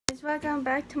Guys, welcome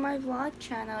back to my vlog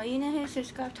channel. You know, here's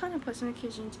Cisco. I've tons of personal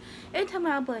occasions anytime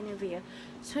I upload a new video.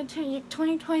 So to your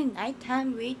 2020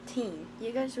 nighttime routine.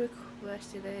 You guys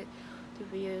requested it. The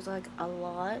video is like a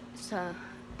lot. So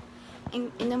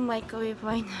in the microwave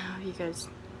right now, you guys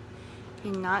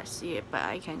cannot see it, but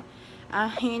I can. I'm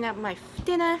heating up my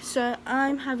dinner. So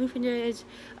I'm having for dinner is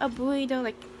a burrito,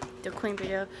 like the queen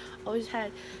burrito always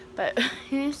had. But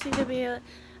here's the video.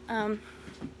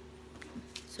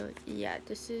 So yeah,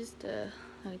 this is the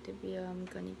video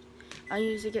I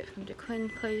usually get from the Queen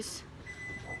place.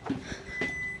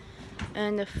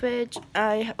 And the fridge,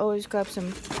 I always grab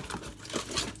some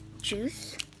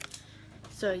juice.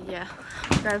 So yeah,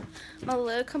 grab my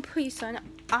little Capri Sun.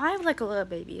 I'm like a little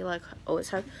baby, like always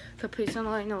have Capri Sun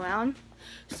lying around.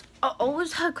 So I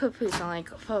always have Capri Sun like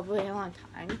for a really long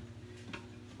time.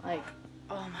 Like,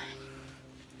 oh my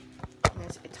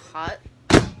goodness, it's hot.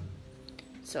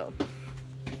 So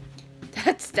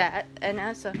that's that. And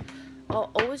also I'll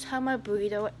always have my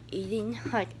burrito eating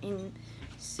like in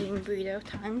same burrito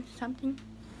time something.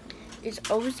 It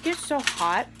always gets so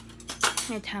hot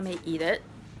every time I eat it.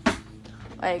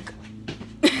 Like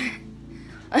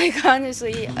like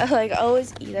honestly, like I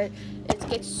always eat it. It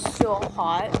gets so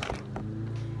hot.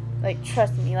 Like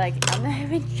trust me, like I'm not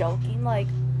even joking. Like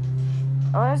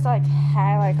I always like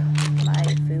had like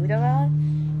my food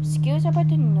around. Excuse about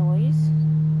the noise.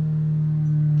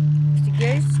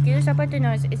 Excuse about the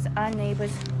noise. It's our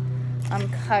neighbors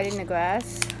cutting the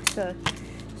grass. So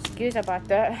excuse about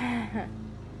that.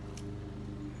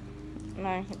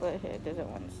 My little hair doesn't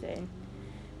want to stay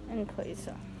in place.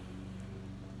 So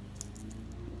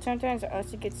sometimes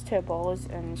Elsie gets to her balls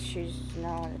and she's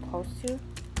not supposed to.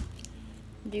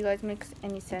 Do you guys make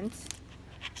any sense?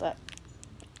 But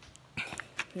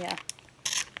yeah.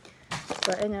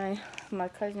 But anyway, my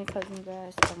cousin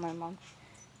grass, or my mom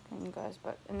cutting grass.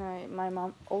 But anyway, my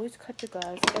mom always cut the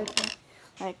grass.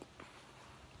 Like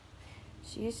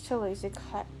she used to laser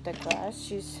cut the grass.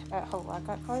 She's at her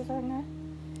workout cars right now.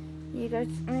 You guys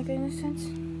make any sense?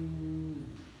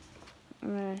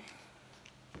 And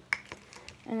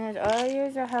as all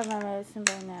years, I have my medicine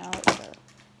by now. So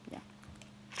yeah.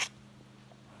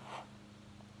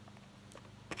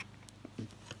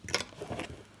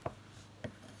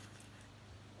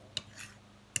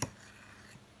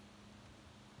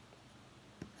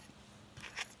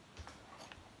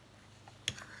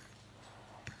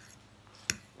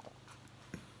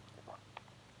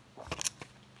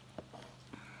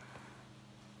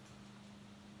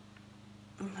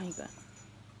 Oh my god.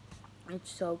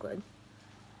 It's so good.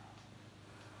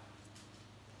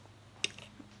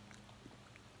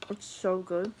 It's so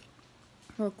good.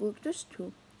 Look at this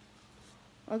too.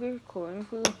 Look at Korean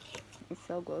food. It's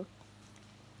so good.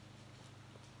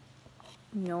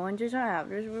 No one doesn't have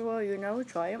this before. You never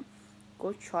try it.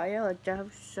 Go try it. Like they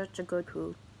have such a good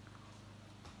food.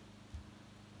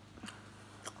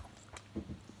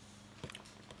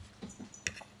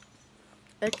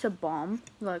 It's a bomb.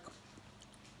 Like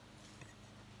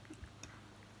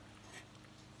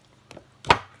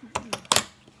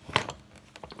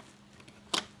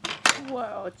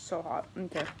wow, it's so hot.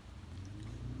 Okay.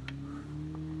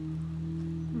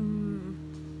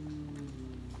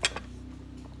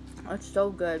 It's so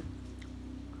good.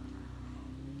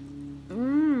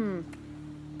 No,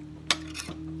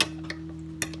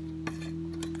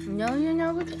 you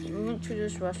never went to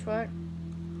this restaurant?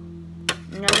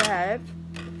 Never had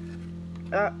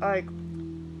it? Like,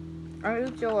 I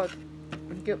used to like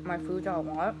get my food I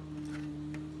want.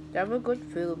 They have a good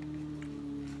food.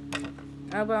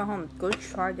 I went home. Go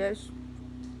try this.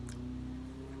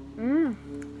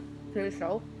 It's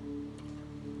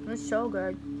so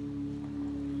good.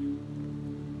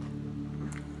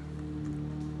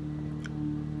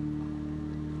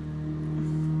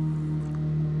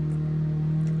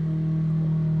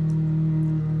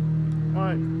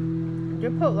 Like, they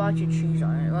put lots of cheese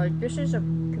on it. Like, this is a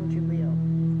kimchi burrito.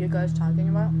 You guys talking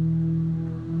about?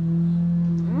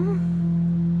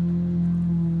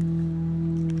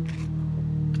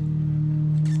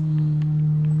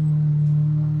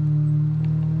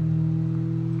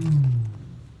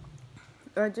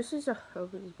 This is a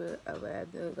healthy bit of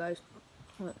it, guys.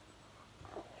 Look.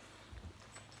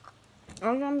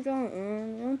 I'm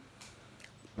doing.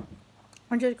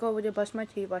 I just go over there, brush my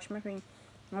teeth, wash my face,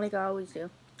 like I always do.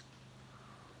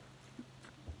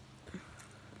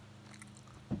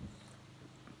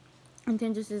 And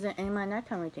then this isn't any of my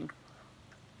nighttime routine.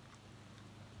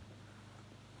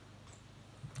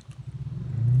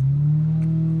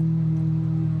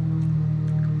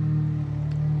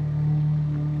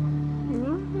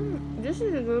 This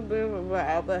is a good bit of what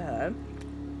Albert had.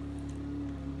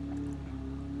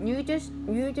 You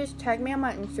just tag me on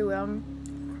my Instagram.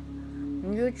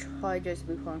 You try this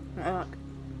before.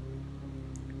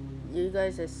 You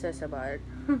guys obsess about it.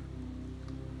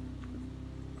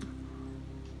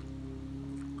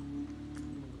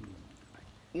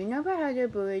 You never had a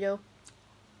burrito?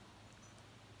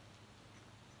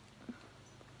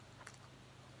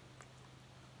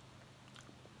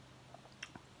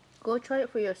 Go try it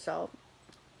for yourself.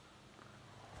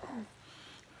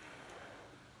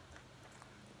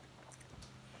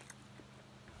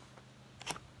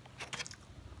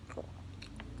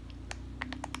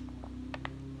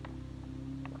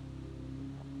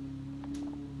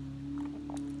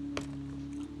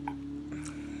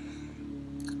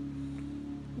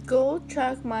 Go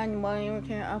check my morning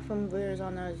routine. I film videos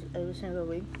on us every single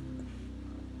week.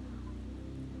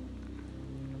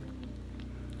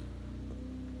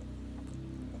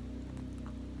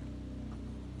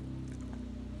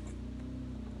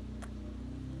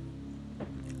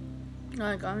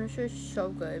 Like, honestly, it's so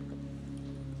good.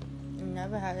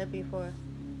 Never had it before.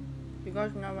 You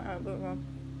guys never had it before?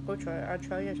 Go try it. I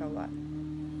try it a lot.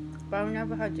 But I've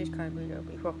never had this kind of video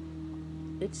before.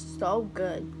 It's so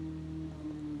good.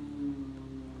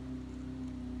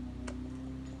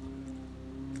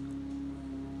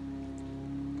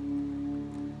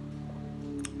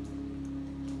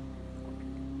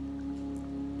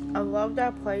 I love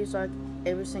that place like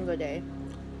every single day.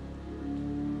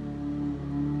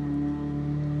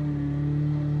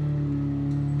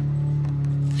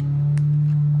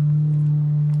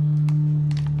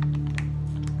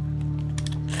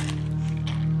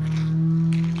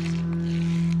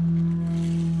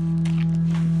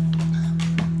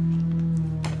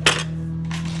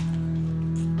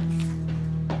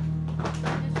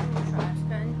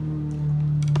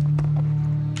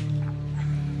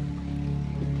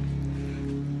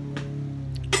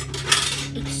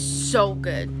 So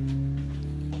good.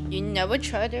 You never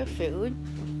tried their food?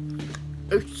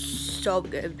 It's so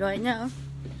good right now.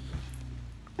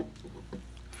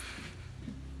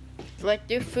 Like,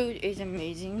 their food is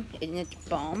amazing and it's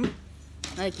bomb.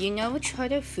 Like, you never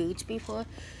tried their foods before?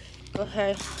 Go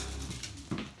ahead.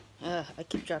 I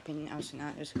keep dropping out and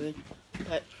out this food,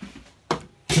 but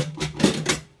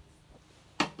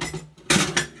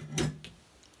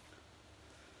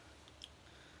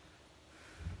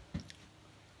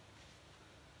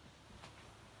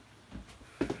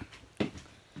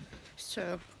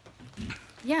so,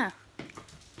 yeah.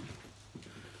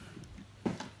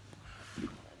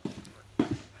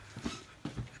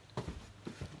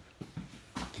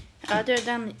 Other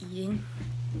than eating,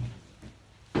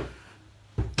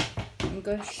 I'm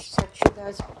going to set you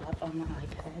guys up on my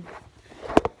iPad.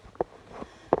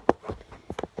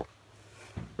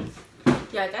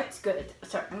 Yeah, that's good.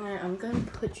 Sorry, I'm going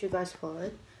to put you guys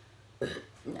forward.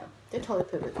 No, the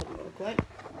toilet paper didn't work, right?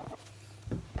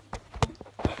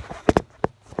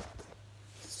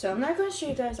 So I'm not going to show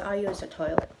you guys how I use a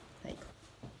toilet. Like,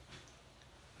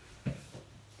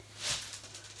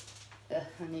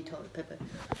 I need toilet paper.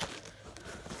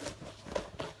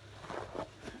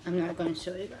 I'm not going to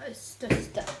show you guys the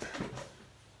stuff.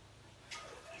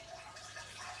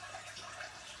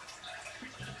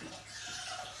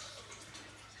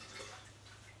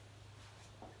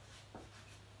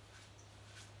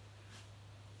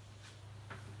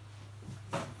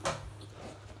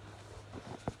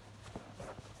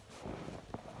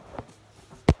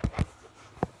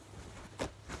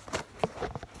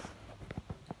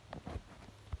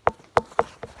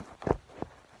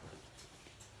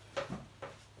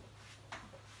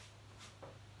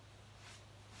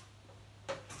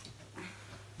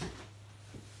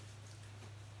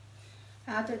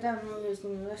 After that, I'm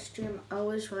using the restroom. I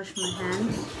always wash my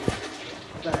hands,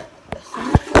 but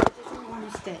some people doesn't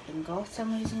want to stay and go for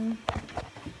some reason.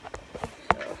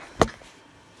 So,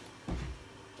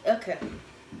 okay,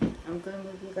 I'm gonna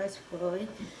move you guys forward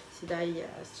so that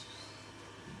yes.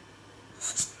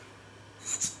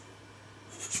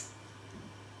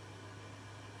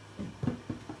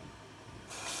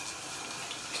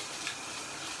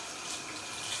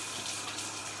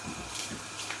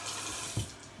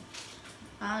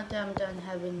 After I'm done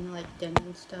having like dinner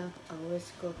and stuff, I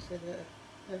always go to the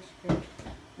restroom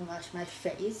and wash my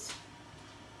face.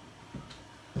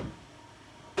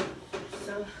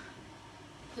 So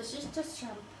this is the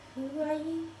shampoo I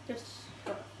use. This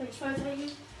face wash I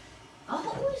use. I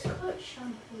always call it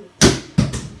shampoo.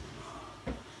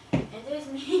 And there's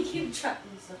me keep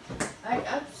dropping stuff.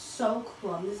 I'm so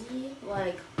clumsy.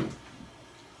 Like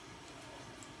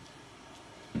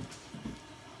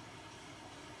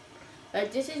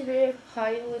this is very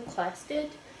highly requested,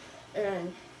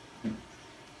 and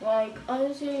Like,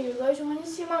 honestly, you guys want to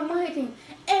see my marketing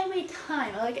every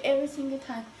time, like every single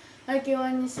time. Like, you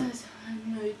want to see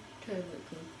my marketing.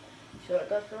 So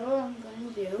that's all I'm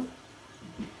gonna do.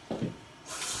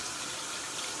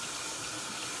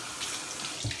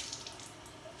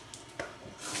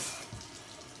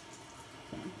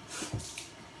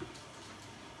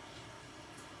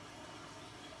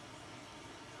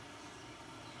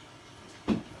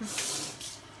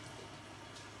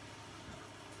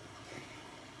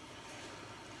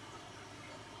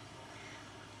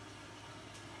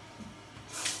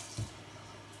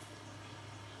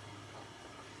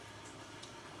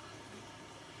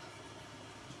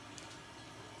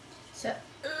 So,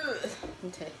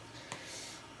 okay,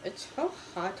 it's so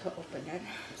hard to open it.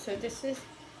 So this is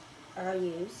I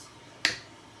use.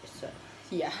 So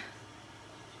yeah.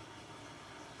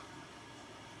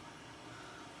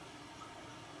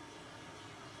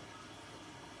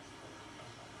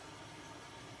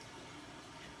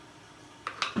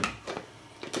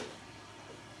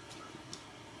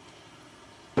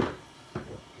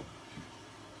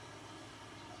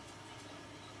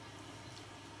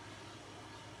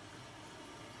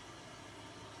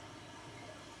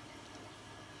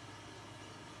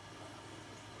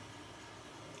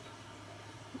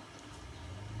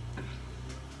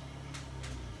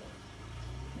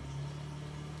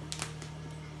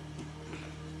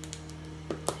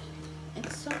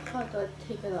 It's so hard to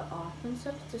take it off and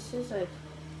stuff. This is like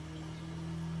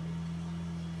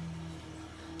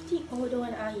the old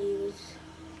one I use.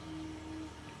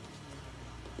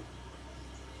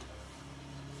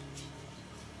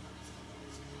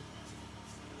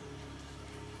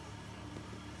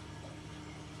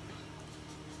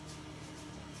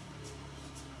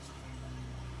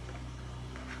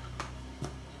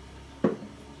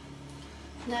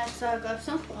 Next, I got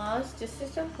some floss. This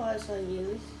is the floss I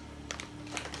use.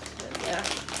 So, yeah.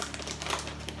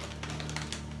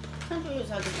 Time to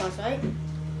use other floss, right?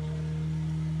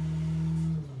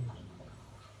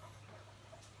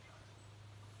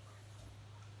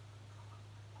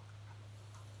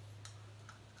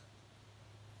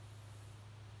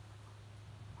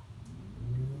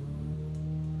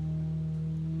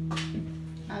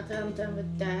 After I'm done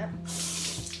with that,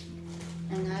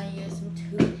 and I use some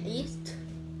toothpaste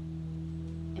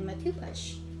and my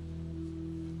toothbrush.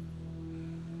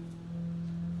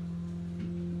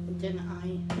 And then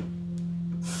I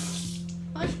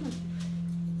wash my teeth.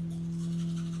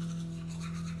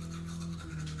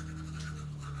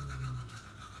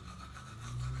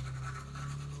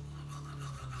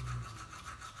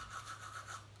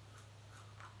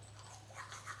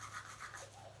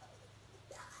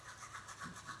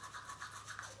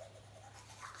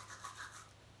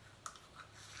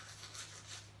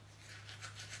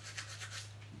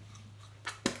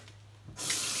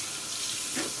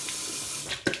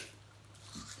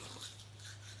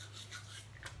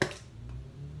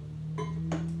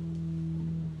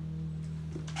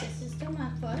 This is the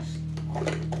mouthwash.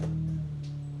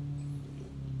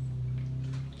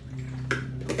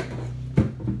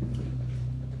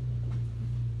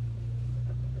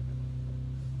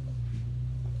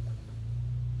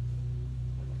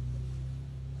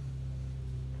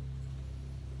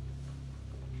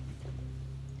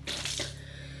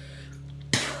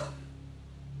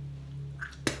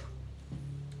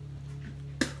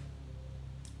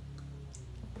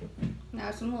 Now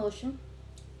some lotion.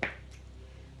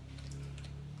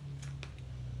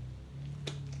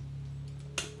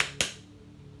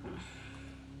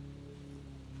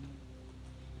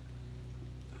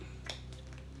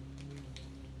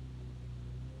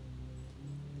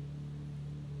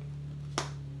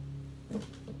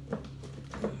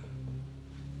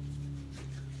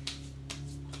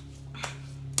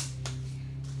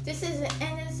 This is the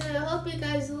end of the. I hope you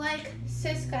guys like,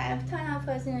 subscribe, turn on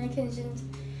post notifications,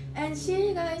 and see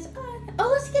you guys on. Oh,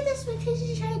 let's get this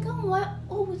vacation shot going. What?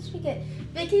 Oh, let's forget.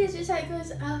 Vacation shot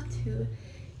goes out to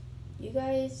you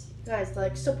guys.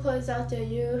 Like supporters out there.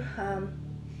 You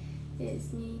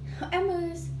Disney,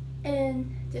 Emma's,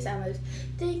 and just Emma's.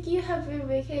 Thank you. Happy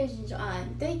vacations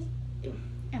on.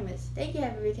 Emma's. Thank you.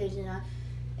 Happy vacation on,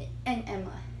 and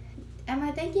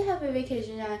Emma, thank you, have a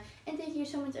vacation on, and thank you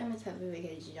so much, Emma, have a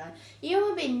vacation on. You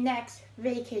will be next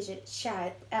vacation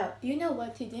shout out. You know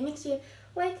what to do. Make sure you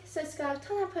like, subscribe,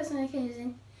 turn on post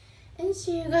notifications, and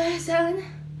see you guys on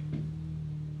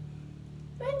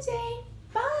Wednesday.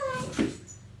 Bye!